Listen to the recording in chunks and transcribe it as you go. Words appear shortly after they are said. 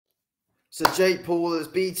So Jake Paul has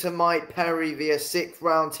beaten Mike Perry via 6th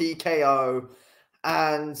round TKO.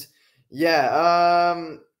 And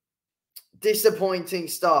yeah, disappointing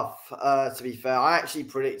stuff, to be fair. I actually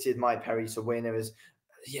predicted Mike Perry to win.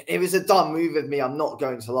 It was a dumb move of me, I'm not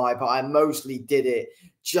going to lie, but I mostly did it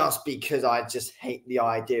just because I just hate the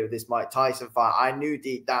idea of this Mike Tyson fight. I knew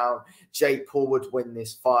deep down Jake Paul would win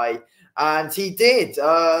this fight, and he did.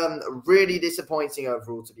 Really disappointing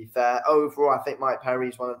overall, to be fair. Overall, I think Mike Perry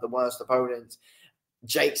is one of the worst opponents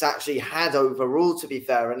Jake's actually had overall, to be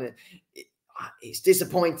fair, and it's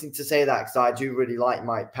disappointing to say that because I do really like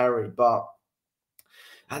Mike Perry, but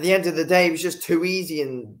at the end of the day, it was just too easy,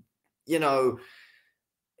 and you know,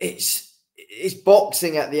 it's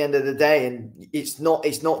boxing at the end of the day, and it's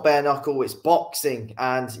not bare knuckle, it's boxing,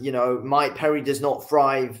 and you know, Mike Perry does not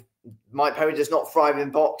thrive. Mike Perry does not thrive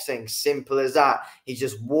in boxing. Simple as that. He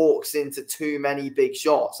just walks into too many big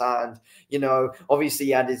shots. And, you know, obviously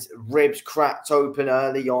he had his ribs cracked open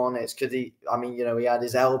early on. It's because he had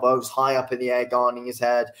his elbows high up in the air, guarding his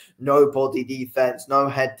head. No body defense, no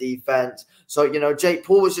head defense. So, you know, Jake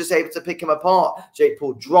Paul was just able to pick him apart. Jake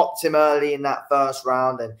Paul dropped him early in that first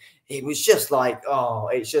round. And it was just like, oh,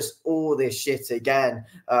 it's just all this shit again,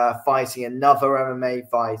 fighting another MMA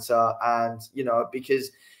fighter. And, you know,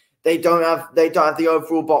 because they don't have the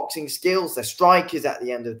overall boxing skills. They're strikers at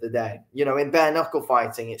the end of the day. You know, in bare knuckle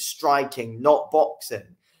fighting, it's striking, not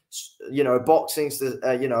boxing. You know, boxing's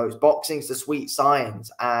the sweet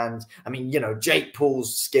science. And I mean, you know, Jake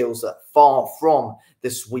Paul's skills are far from the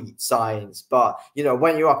sweet science. But, you know,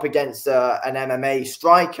 when you're up against an MMA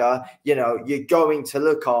striker, you know, you're going to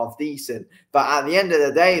look half decent. But at the end of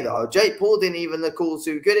the day, though, Jake Paul didn't even look all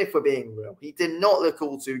too good, if we're being real. He did not look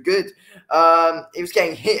all too good. He was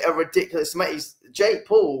getting hit a ridiculous amount. Jake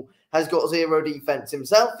Paul has got zero defense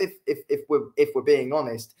himself, if we're being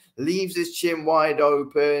honest. Leaves his chin wide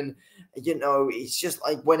open. You know, it's just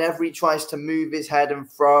like whenever he tries to move his head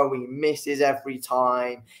and throw, he misses every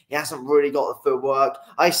time. He hasn't really got the footwork.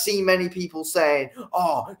 I see many people saying,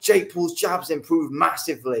 oh, Jake Paul's jabs improved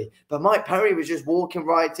massively. But Mike Perry was just walking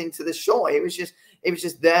right into the shot. It was just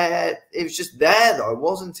there. It was just there, though,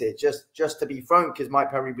 wasn't it? Just to be thrown because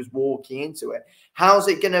Mike Perry was walking into it. How's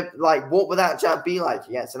it going to, like, what would that jab be like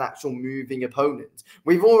against an actual moving opponent?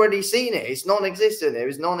 We've already seen it. It's non-existent. It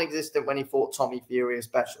was non-existent when he fought Tommy Fury,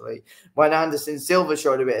 especially. When Anderson Silva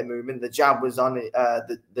showed a bit of movement, the jab was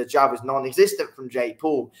non-existent from Jake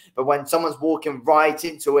Paul. But when someone's walking right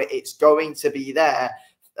into it, it's going to be there.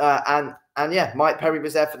 And yeah, Mike Perry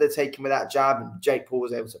was there for the taking with that jab, and Jake Paul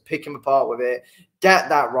was able to pick him apart with it, get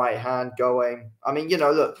that right hand going. I mean, you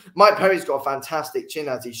know, look, Mike Perry's got a fantastic chin,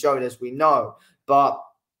 as he showed us, we know, but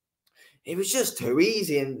it was just too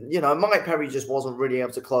easy. And, you know, Mike Perry just wasn't really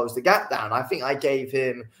able to close the gap down. I think I gave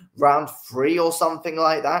him round 3 or something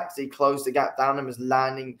like that because he closed the gap down and was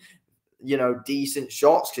landing, you know, decent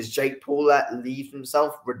shots because Jake Paul leaves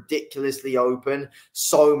himself ridiculously open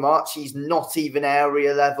so much. He's not even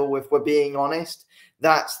area level, if we're being honest.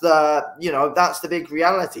 That's the big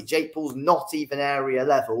reality. Jake Paul's not even area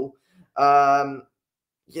level.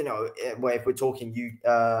 You know, if we're talking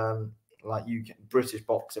like UK British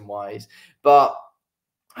boxing wise, but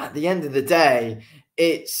at the end of the day,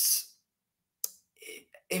 it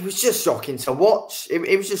was just shocking to watch.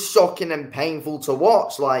 It was just shocking and painful to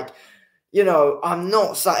watch. Like, you know, I'm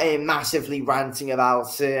not sat here massively ranting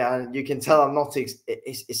about it, and you can tell I'm not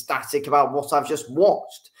ecstatic about what I've just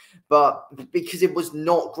watched, but because it was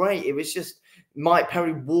not great. It was just Mike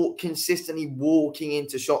Perry consistently walking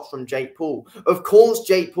into shots from Jake Paul. Of course,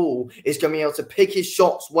 Jake Paul is going to be able to pick his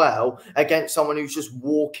shots well against someone who's just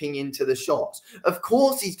walking into the shots. Of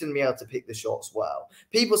course, he's going to be able to pick the shots well.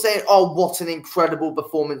 People saying, oh, what an incredible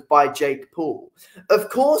performance by Jake Paul. Of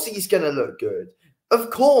course, he's going to look good. Of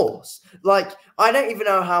course. Like, I don't even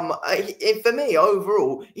know how much. For me,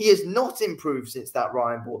 overall, he has not improved since that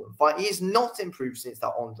Ryan Borden fight. He has not improved since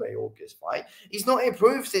that Andre August fight. He's not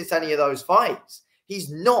improved since any of those fights. He's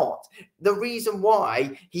not. The reason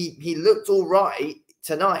why he looked all right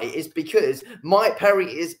tonight is because Mike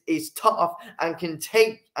Perry is tough and can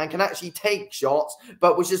actually take shots,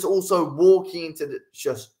 but was just also walking into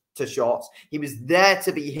shots. He was there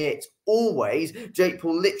to be hit always. Jake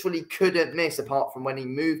Paul literally couldn't miss apart from when he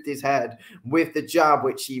moved his head with the jab,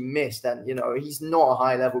 which he missed. And, you know, he's not a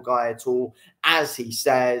high-level guy at all, as he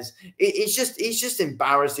says. It's just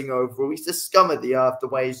embarrassing overall. He's the scum of the earth the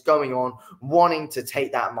way he's going on, wanting to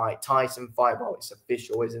take that Mike Tyson fight. Well, it's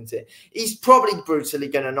official, isn't it? He's probably brutally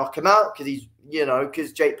going to knock him out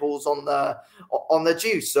because Jake Paul's on the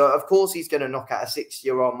juice. So, of course, he's going to knock out a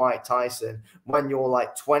 6-year-old Mike Tyson when you're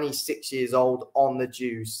like 26 years old on the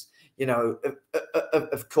juice. you know,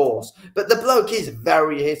 of course. But the bloke is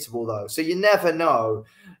very hittable, though. So you never know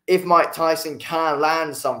if Mike Tyson can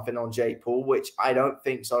land something on Jake Paul, which I don't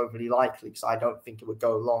think is overly likely, because I don't think it would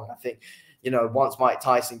go long. I think, you know, once Mike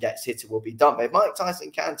Tyson gets hit, it will be done. But if Mike Tyson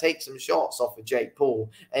can take some shots off of Jake Paul,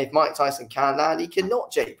 and if Mike Tyson can land, he can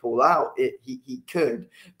knock Jake Paul out. He could,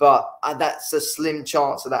 but that's a slim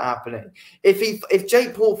chance of that happening. If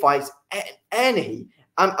Jake Paul fights any,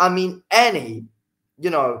 you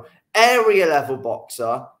know, area level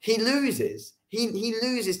boxer, he loses. He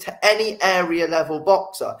loses to any area level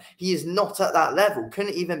boxer. He is not at that level.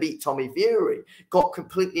 Couldn't even beat Tommy Fury. Got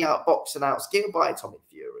completely outboxed and outskilled by Tommy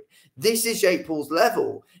Fury. This is Jake Paul's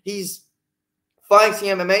level. He's fighting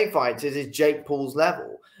MMA fighters is Jake Paul's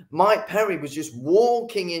level. Mike Perry was just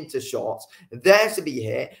walking into shots, there to be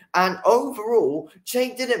hit. And overall,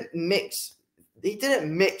 Jake didn't mix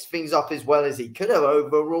things up as well as he could have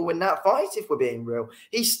overall in that fight, if we're being real.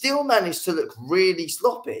 He still managed to look really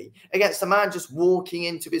sloppy against a man just walking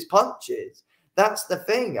into his punches. That's the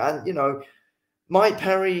thing. And, you know, Mike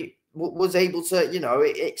Perry was able to, you know,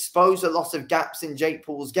 expose a lot of gaps in Jake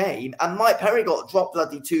Paul's game. And Mike Perry got dropped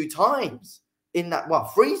bloody 2 times in that, well,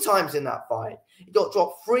 3 times in that fight. He got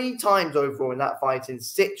dropped 3 times overall in that fight in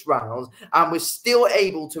 6 rounds and was still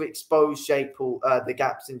able to expose Jake Paul, the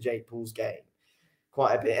gaps in Jake Paul's game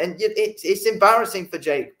quite a bit. And it's embarrassing for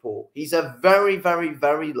Jake Paul. He's a very, very,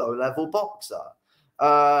 very low-level boxer.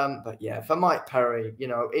 But yeah, for Mike Perry, you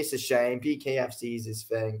know, it's a shame. BKFC is his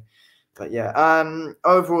thing. But yeah,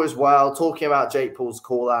 overall as well, talking about Jake Paul's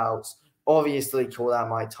call-outs, obviously called out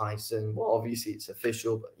Mike Tyson. Well, obviously it's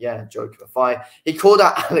official, but yeah, joke of a fight. He called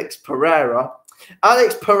out Alex Pereira.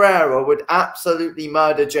 Alex Pereira would absolutely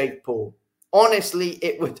murder Jake Paul. Honestly,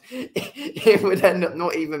 it would end up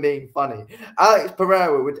not even being funny. Alex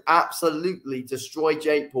Pereira would absolutely destroy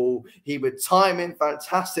Jake Paul. He would time him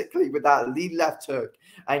fantastically with that lead left hook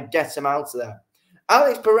and get him out of there.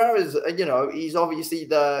 Alex Pereira is, you know, he's obviously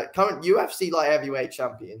the current UFC light heavyweight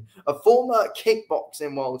champion, a former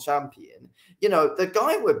kickboxing world champion. You know, the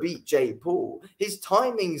guy would beat Jake Paul. His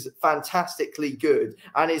timing's fantastically good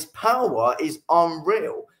and his power is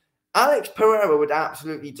unreal. Alex Pereira would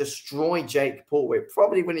absolutely destroy Jake Paul. It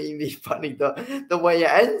probably wouldn't even be funny the way it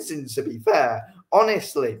ends, in, to be fair.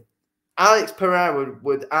 Honestly, Alex Pereira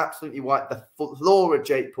would absolutely wipe the floor of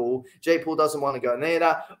Jake Paul. Jake Paul doesn't want to go near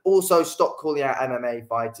that. Also, stop calling out MMA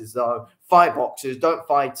fighters, though. Fight boxers. Don't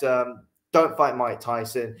fight Mike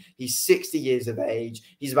Tyson. He's 60 years of age.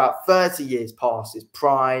 He's about 30 years past his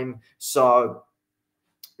prime. So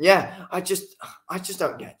yeah, I just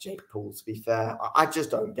don't get Jake Paul, to be fair. I just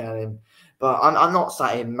don't get him. But I'm not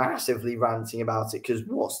sat here massively ranting about it, because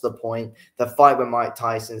what's the point? The fight with Mike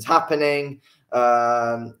Tyson's happening.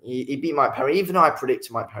 He beat Mike Perry, even though I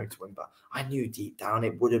predicted Mike Perry to win, but I knew deep down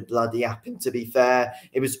it wouldn't bloody happen, to be fair.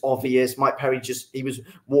 It was obvious. Mike Perry he was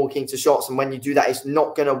walking to shots, and when you do that, it's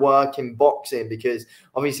not going to work in boxing, because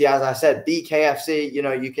obviously, as I said, BKFC, you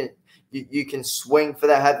know, you can swing for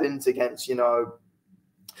the heavens against, you know,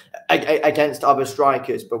 against other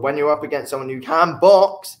strikers, but when you're up against someone who can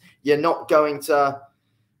box, you're not going to,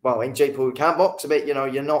 well, in Jake Paul who can box a bit, you know,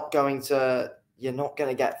 you're not going to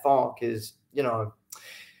get far, because, you know,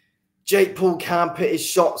 Jake Paul can put his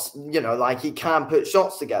shots, you know, like he can put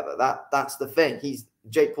shots together. That's the thing.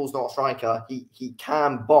 Jake Paul's not a striker. He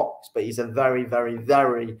can box, but he's a very, very,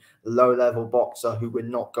 very low-level boxer who would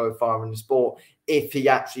not go far in the sport if he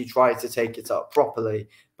actually tried to take it up properly.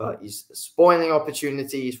 But he's spoiling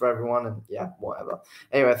opportunities for everyone, and yeah, whatever.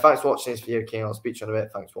 Anyway, thanks for watching this video, King. I'll speak to you in a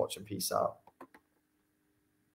bit. Thanks for watching. Peace out.